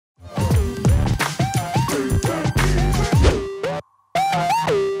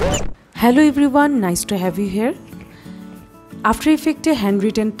Hello everyone, nice to have you here. After Effects A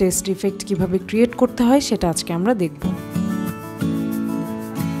handwritten text effect কিভাবে create করতে হয় সেটা আজকে আমরা দেখব।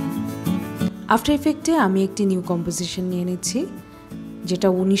 After Effects এ আমি একটি নিউ কম্পোজিশন নিয়ে নিচ্ছি যেটা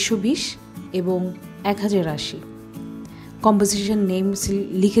 1920 এবং 1080। কম্পোজিশন নেম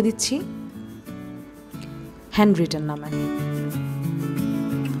লিখে দিচ্ছি Handwritten নামে।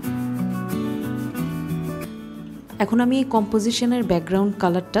 এখন আমি এই কম্পোজিশনের ব্যাকগ্রাউন্ড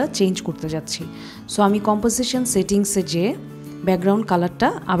কালারটা চেঞ্জ করতে যাচ্ছি। সো আমি কম্পোজিশন সেটিংসে যে ব্যাকগ্রাউন্ড কালারটা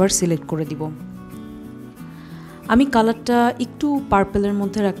আবার সিলেক্ট করে দিব। আমি কালারটা একটু পার্পলের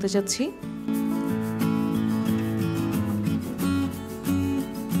মধ্যে রাখতে চাচ্ছি।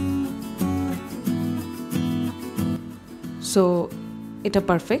 সো এটা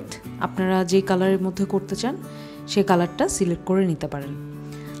পারফেক্ট। আপনারা যে কালারের মধ্যে করতে চান সেই কালারটা সিলেক্ট করে নিতে পারেন।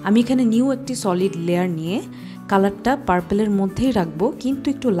 আমি এখানে নিউ একটি সলিড লেয়ার নিয়ে কালারটা পার্পলের মধ্যেই রাখবো, কিন্তু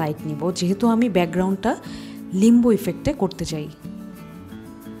একটু লাইট নিব যেহেতু আমি ব্যাকগ্রাউন্ডটা লিম্বো ইফেক্টে করতে চাই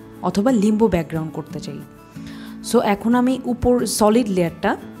অথবা লিম্বো ব্যাকগ্রাউন্ড করতে চাই। সো এখন আমি উপর সলিড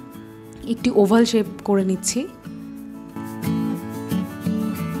লেয়ারটা একটি ওভাল শেপ করে নিচ্ছি।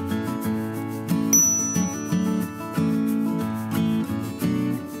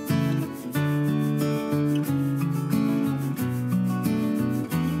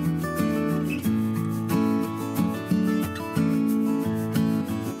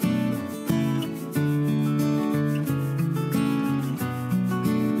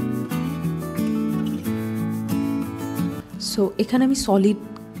 সো এখানে আমি সলিড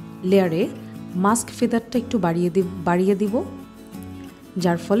লেয়ারে মাস্ক ফেদারটা একটু বাড়িয়ে দিব,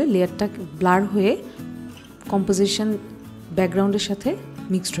 যার ফলে লেয়ারটা ব্লার হয়ে কম্পোজিশন ব্যাকগ্রাউন্ডের সাথে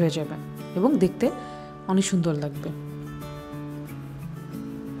মিক্সড হয়ে যাবে এবং দেখতে অনেক সুন্দর লাগবে।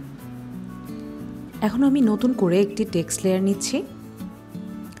 এখন আমি নতুন করে একটি টেক্সট লেয়ার নিচ্ছি।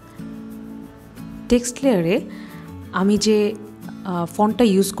 টেক্সট লেয়ারে আমি যে ফন্টটা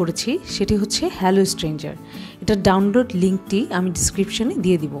ইউজ করেছি সেটি হচ্ছে হ্যালো স্ট্রেঞ্জার। এটার ডাউনলোড লিঙ্কটি আমি ডিসক্রিপশনে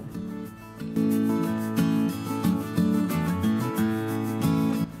দিয়ে দিব।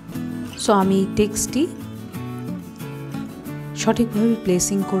 সো আমি টেক্সটটি সঠিকভাবে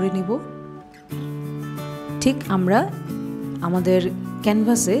প্লেসিং করে নিব, ঠিক আমরা আমাদের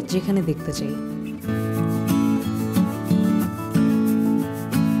ক্যানভাসে যেখানে দেখতে চাই।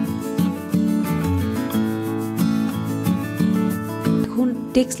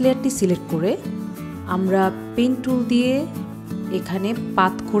 টেক্সট লেয়ারটি সিলেক্ট করে আমরা পেন টুল দিয়ে এখানে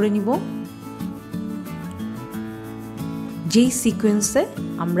পাথ করে নিব যেই সিকোয়েন্সে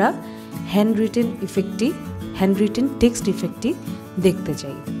আমরা হ্যান্ডরিটেন টেক্সট ইফেক্টটি দেখতে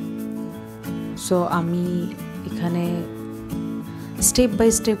চাই। সো আমি এখানে স্টেপ বাই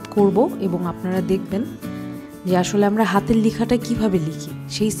স্টেপ করব এবং আপনারা দেখবেন যে আসলে আমরা হাতের লেখাটা কিভাবে লিখি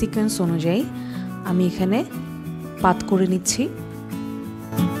সেই সিকোয়েন্স অনুযায়ী আমি এখানে পাথ করে নিচ্ছি।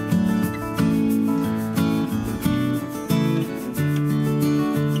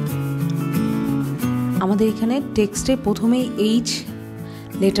 আমাদের এখানে টেক্সটে প্রথমেই এইচ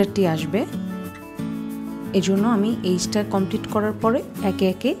লেটারটি আসবে, এজন্য আমি এইচটা কমপ্লিট করার পরে একে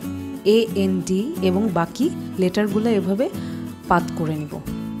একে AND এবং বাকি লেটারগুলো এভাবে পাথ করে নিব।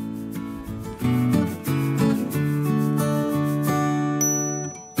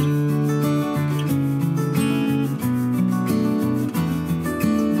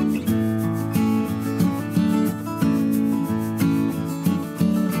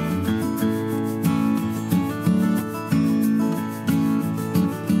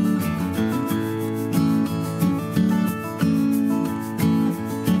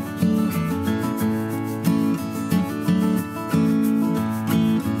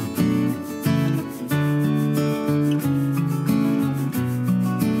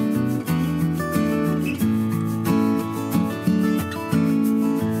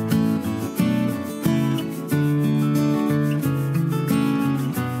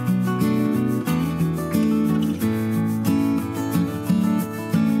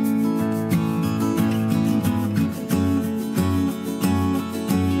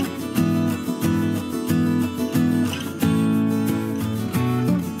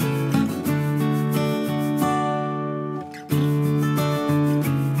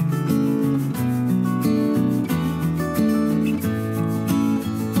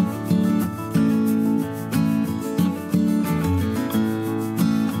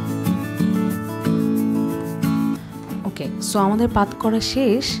 সো আমাদের পাথ করা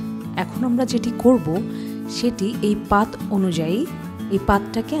শেষ। এখন আমরা যেটি করব সেটি এই পাথ অনুযায়ী এই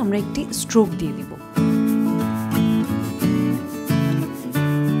পাথটাকে আমরা একটি স্ট্রোক দিয়ে দিব।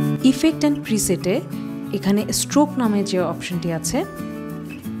 ইফেক্ট অ্যান্ড প্রিসেটে এখানে স্ট্রোক নামে যে অপশনটি আছে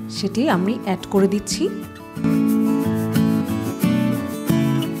সেটি আমি অ্যাড করে দিচ্ছি।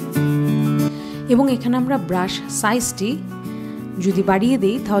 এবং এখানে আমরা ব্রাশ সাইজটি যদি বাড়িয়ে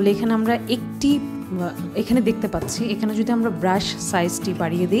দিই তাহলে এখানে আমরা এখানে দেখতে পাচ্ছি, এখানে যদি আমরা ব্রাশ সাইজটি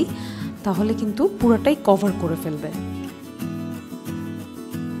বাড়িয়ে দিই তাহলে কিন্তু পুরোটাই কভার করে ফেলবে।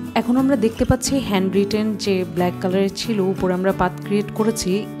 এখন আমরা দেখতে পাচ্ছি হ্যান্ড রিটেন যে ব্ল্যাক কালারের ছিল উপরে আমরা পাত ক্রিয়েট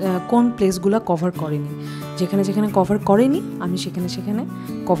করেছি, কোন প্লেসগুলো কভার করেনি, যেখানে যেখানে কভার করেনি আমি সেখানে সেখানে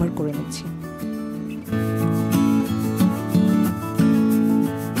কভার করে নিচ্ছি।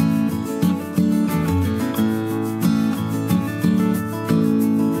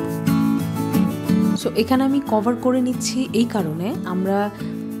 সো এখানে আমি কভার করে নিচ্ছি এই কারণে আমরা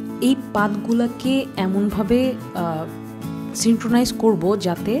এই পাতগুলোকে এমনভাবে সিনক্রোনাইজ করব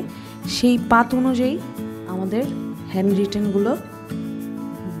যাতে সেই পাত অনুযায়ী আমাদের হ্যান্ড রিটেনগুলো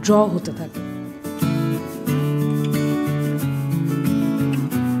ড্র হতে থাকে।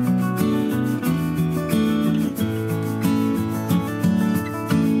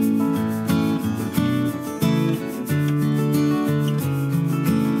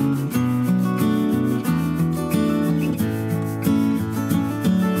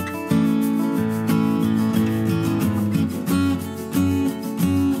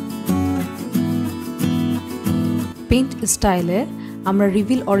 পেইন্ট স্টাইলে আমরা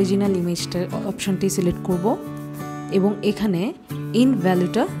রিভিল অরিজিনাল ইমেজটা অপশনটি সিলেক্ট করব এবং এখানে ইন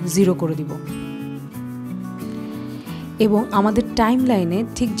ভ্যালুটা 0 করে দিব এবং আমাদের টাইম লাইনে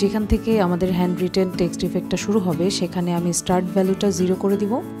ঠিক যেখান থেকে আমাদের হ্যান্ড রিটেন টেক্সট ইফেক্টটা শুরু হবে সেখানে আমি স্টার্ট ভ্যালুটা 0 করে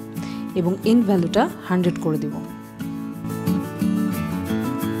দিব এবং ইন ভ্যালুটা 100 করে দিব।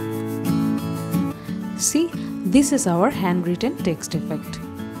 See, this is our handwritten text effect.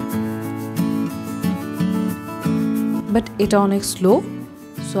 But এটা অনেক স্লো,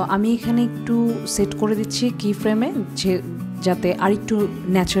 সো আমি এখানে একটু সেট করে দিচ্ছি কি ফ্রেমে যাতে আরেকটু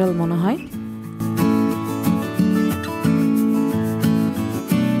ন্যাচারাল মনে হয়।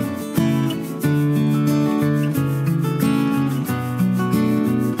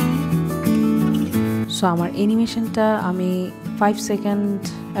 সো আমার অ্যানিমেশনটা আমি 5 সেকেন্ড,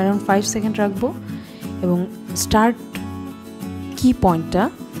 অ্যারাউন্ড 5 সেকেন্ড রাখবো এবং স্টার্ট কি পয়েন্টটা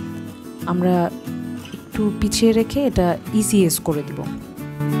আমরা একটু পিছিয়ে রেখে এটা ইজিএস করে দিব।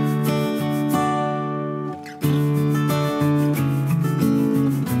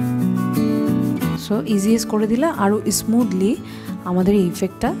 সো ইজিএস করে দিলে আরও স্মুথলি আমাদের এই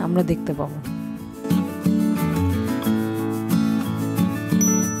ইফেক্টটা আমরা দেখতে পাবো।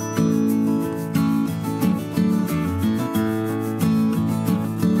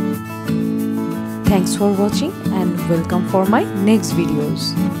 Thanks for watching and welcome for my next videos.